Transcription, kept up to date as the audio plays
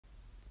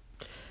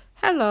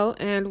Hello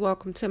and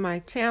welcome to my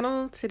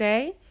channel.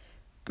 Today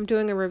I'm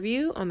doing a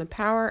review on the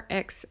Power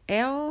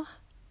XL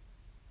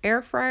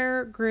Air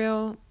Fryer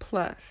Grill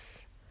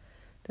Plus.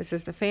 This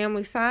is the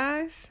family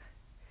size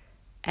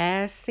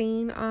as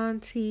seen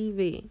on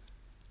TV.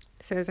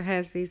 It says it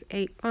has these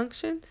 8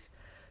 functions.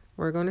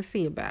 We're going to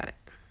see about it.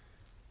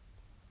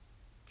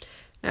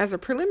 As a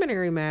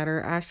preliminary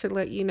matter, I should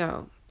let you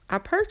know I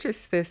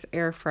purchased this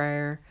air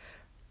fryer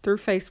through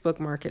Facebook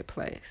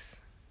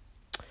Marketplace.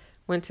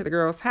 Went to the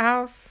girl's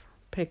house,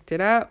 picked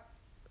it up.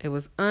 It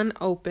was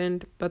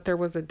unopened, but there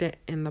was a dent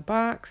in the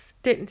box.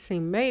 Didn't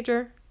seem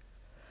major.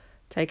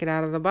 Take it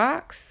out of the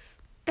box,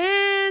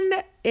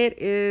 and it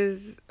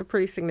is a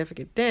pretty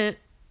significant dent.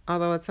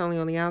 Although it's only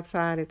on the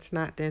outside, it's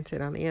not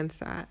dented on the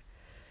inside.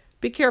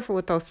 Be careful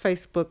with those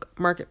Facebook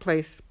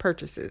Marketplace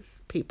purchases,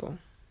 people.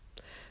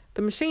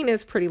 The machine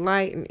is pretty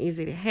light and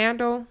easy to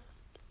handle.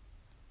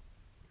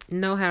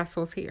 No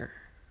hassles here.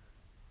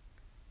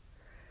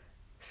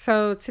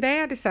 So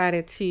today I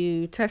decided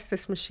to test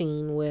this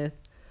machine with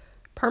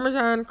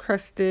Parmesan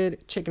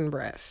crusted chicken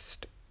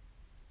breast.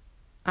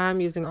 I'm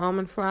using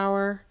almond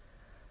flour.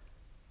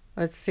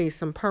 Let's see,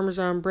 some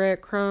Parmesan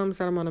breadcrumbs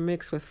that I'm going to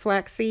mix with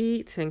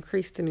flaxseed to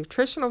increase the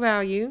nutritional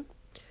value.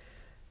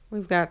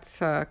 We've got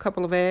a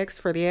couple of eggs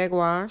for the egg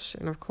wash,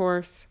 and of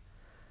course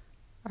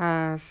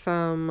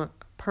some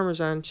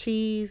Parmesan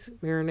cheese,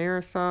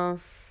 marinara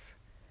sauce,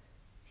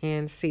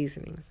 and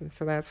seasonings. And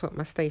so that's what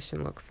my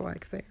station looks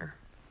like there.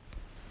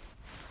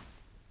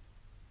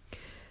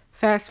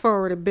 Fast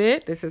forward a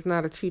bit. This is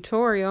not a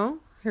tutorial.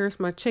 Here's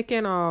my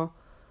chicken all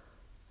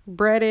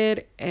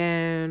breaded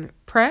and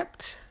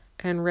prepped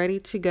and ready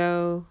to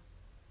go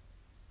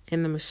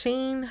in the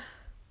machine.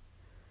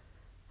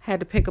 Had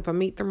to pick up a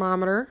meat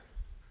thermometer.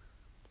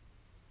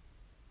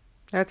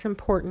 That's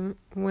important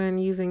when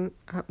using,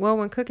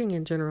 when cooking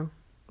in general.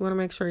 You want to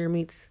make sure your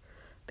meat's,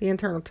 the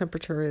internal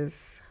temperature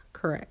is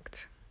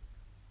correct.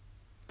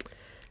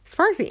 As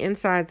far as the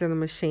insides of the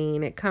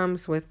machine, it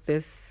comes with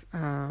this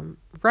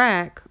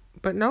rack.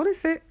 But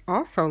notice it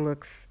also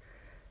looks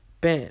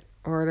bent,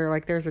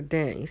 or there's a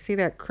dent. You see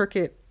that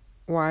crooked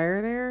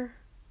wire there?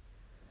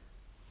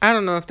 I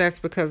don't know if that's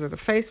because of the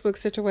Facebook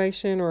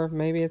situation or if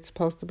maybe it's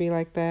supposed to be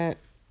like that.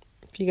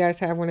 If you guys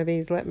have one of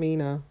these, let me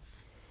know.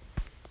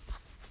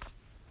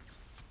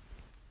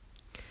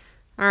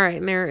 All right,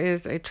 and there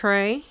is a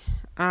tray.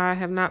 I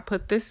have not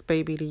put this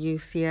baby to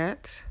use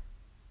yet.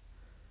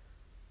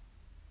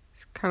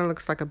 It kind of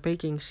looks like a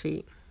baking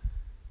sheet.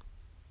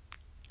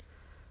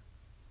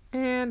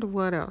 And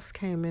what else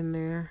came in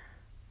there?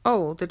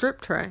 Oh, the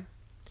drip tray.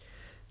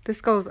 This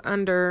goes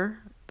under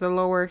the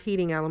lower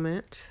heating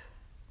element.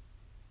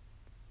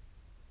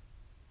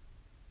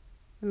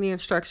 And the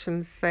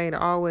instructions say to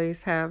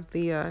always have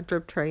the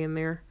drip tray in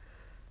there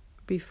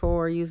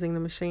before using the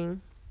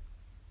machine.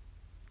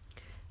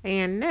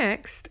 And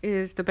next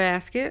is the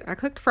basket. I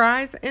cooked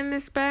fries in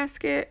this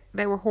basket.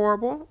 They were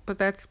horrible, but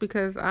that's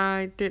because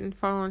I didn't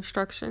follow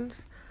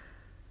instructions.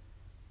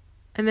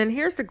 And then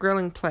here's the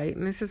grilling plate,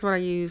 and this is what I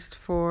used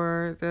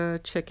for the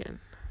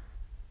chicken.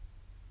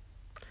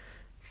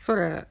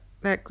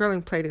 That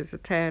grilling plate is a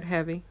tad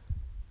heavy.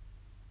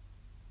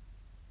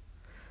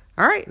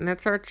 All right, and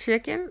that's our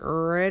chicken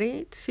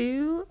ready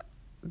to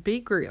be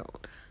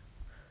grilled.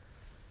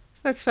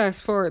 Let's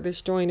fast forward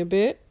this joint a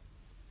bit.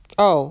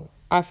 Oh,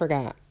 I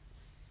forgot.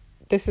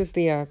 This is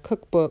the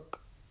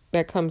cookbook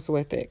that comes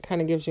with it.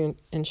 Kind of gives you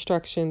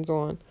instructions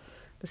on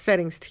the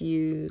settings to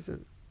use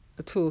and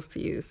the tools to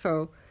use.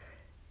 So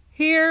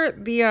here,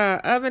 the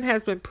oven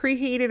has been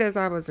preheated as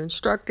I was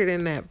instructed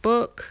in that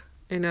book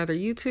and other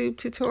YouTube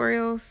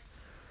tutorials.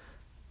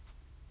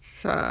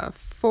 It's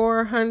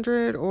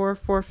 400 or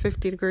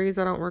 450 degrees,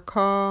 I don't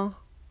recall.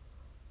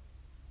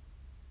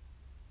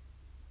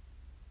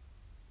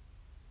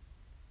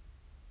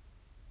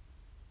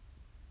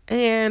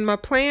 And my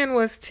plan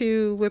was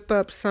to whip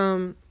up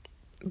some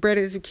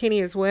breaded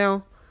zucchini as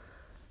well.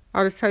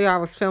 I'll just tell you, I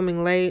was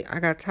filming late. I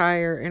got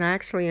tired, and I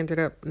actually ended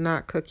up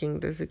not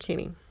cooking the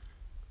zucchini.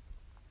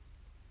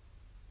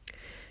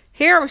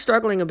 Here I was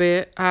struggling a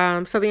bit.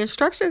 So the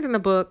instructions in the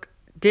book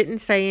didn't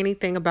say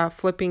anything about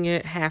flipping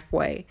it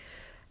halfway.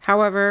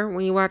 However,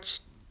 when you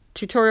watch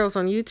tutorials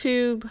on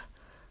YouTube,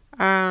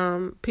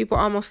 people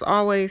almost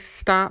always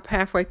stop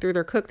halfway through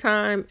their cook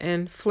time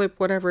and flip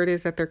whatever it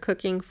is that they're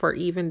cooking for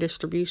even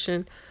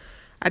distribution.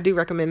 I do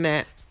recommend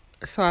that.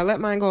 So I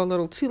let mine go a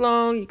little too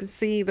long. You can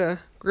see the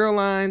grill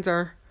lines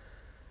are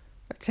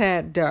a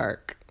tad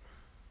dark.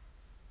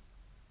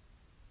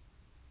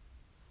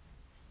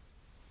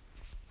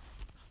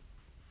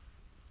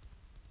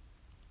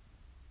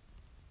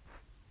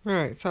 All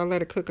right, so I'll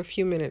let it cook a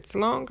few minutes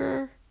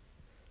longer.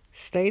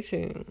 Stay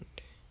tuned.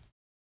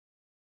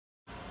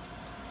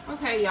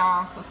 Okay,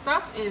 y'all, so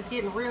stuff is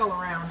getting real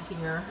around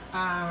here.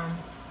 I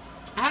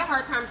had a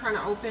hard time trying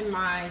to open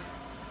my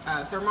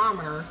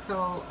thermometer,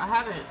 so I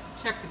haven't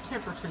checked the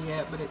temperature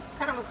yet, but it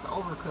kind of looks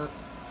overcooked.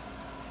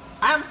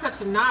 I am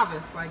such a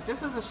novice, like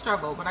this is a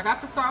struggle, but I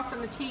got the sauce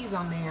and the cheese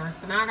on there,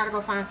 so now I gotta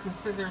go find some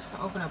scissors to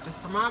open up this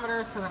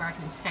thermometer so that I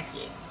can check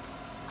it.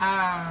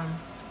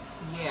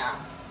 Yeah,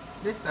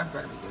 this stuff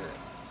better be good.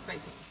 Stay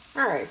tuned.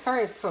 All right,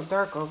 sorry it's so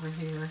dark over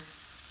here.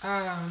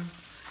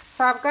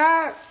 So I've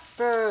got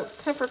the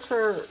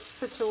temperature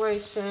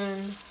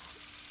situation.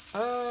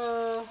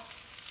 All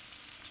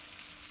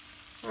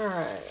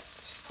right,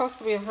 it's supposed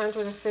to be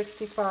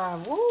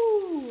 165.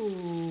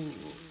 Woo.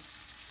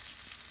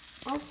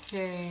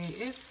 Okay,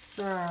 it's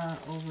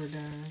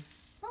overdone.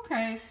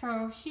 Okay,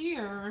 so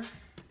here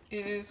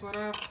is what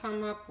I've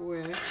come up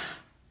with.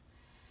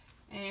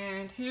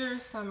 And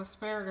here's some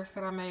asparagus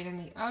that I made in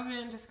the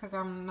oven just because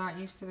I'm not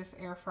used to this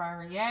air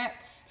fryer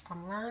yet.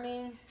 I'm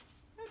learning.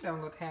 It don't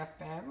look half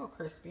bad, a little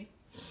crispy.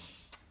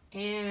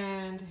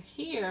 And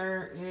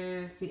here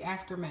is the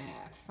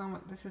aftermath. So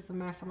this is the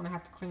mess I'm gonna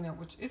have to clean up,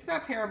 which it's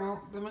not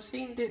terrible. The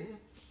machine didn't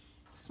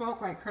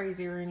smoke like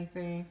crazy or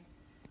anything.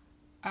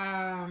 So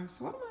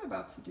what am I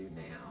about to do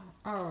now?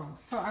 Oh,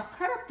 so I've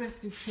cut up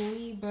this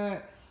zucchini,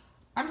 but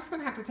I'm just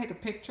gonna have to take a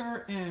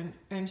picture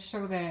and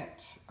show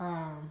that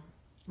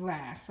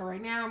last. So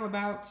right now I'm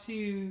about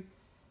to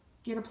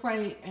get a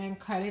plate and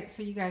cut it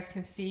so you guys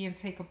can see and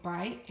take a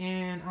bite,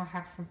 and I'll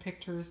have some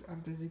pictures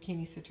of the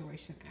zucchini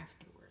situation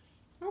afterward.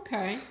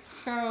 Okay,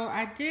 so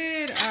I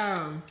did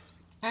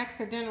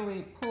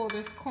accidentally pull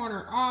this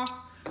corner off,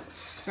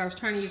 so I was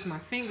trying to use my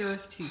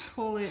fingers to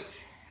pull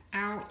it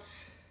out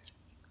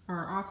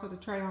or off of the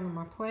tray onto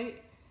my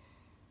plate.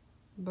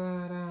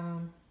 But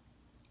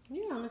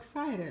yeah, I'm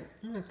excited.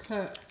 I'm gonna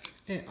cut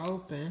it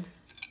open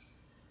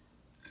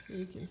so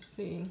you can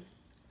see.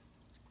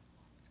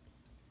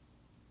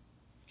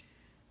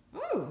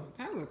 Oh,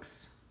 that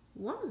looks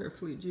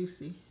wonderfully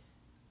juicy.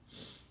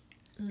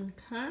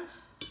 Okay.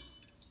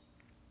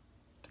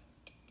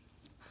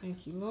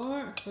 Thank you,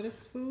 Lord, for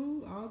this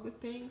food. All good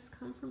things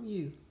come from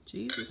you.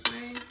 Jesus'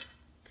 name.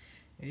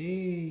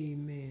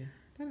 Amen.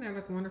 Doesn't that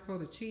look wonderful?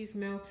 The cheese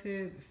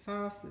melted. The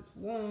sauce is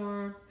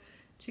warm.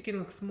 Chicken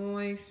looks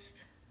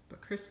moist,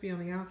 but crispy on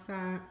the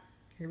outside.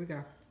 Here we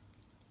go.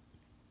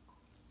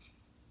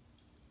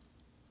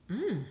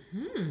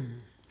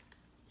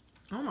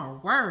 Oh my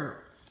word.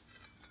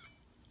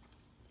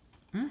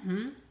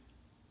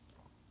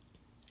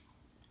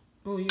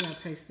 Oh, you gotta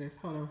taste this.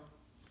 Hold on.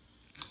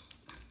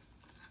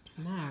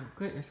 My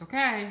goodness.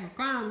 Okay, here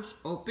comes.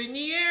 Open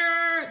the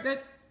air.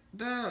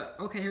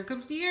 Okay, here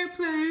comes the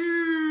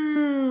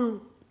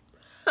airplane.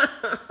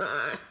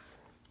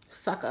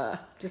 Sucker.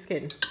 Just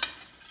kidding.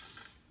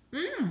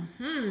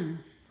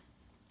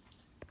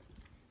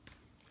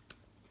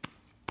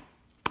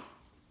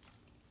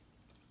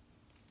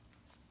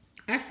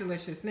 That's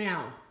delicious.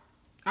 Now,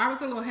 I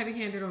was a little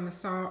heavy-handed on the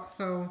salt,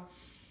 so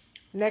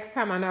next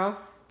time I know,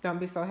 don't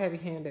be so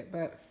heavy-handed.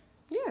 But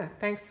yeah,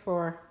 thanks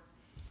for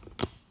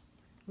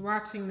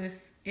watching this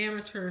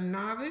amateur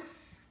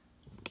novice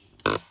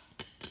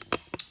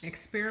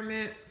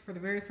experiment for the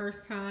very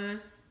first time.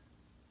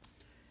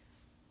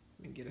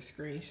 Let me get a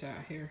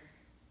screenshot here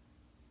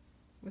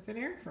with an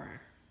air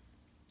fryer.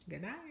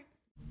 Good night.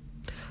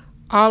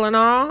 All in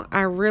all,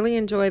 I really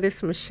enjoy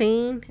this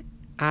machine.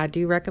 I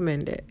do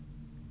recommend it.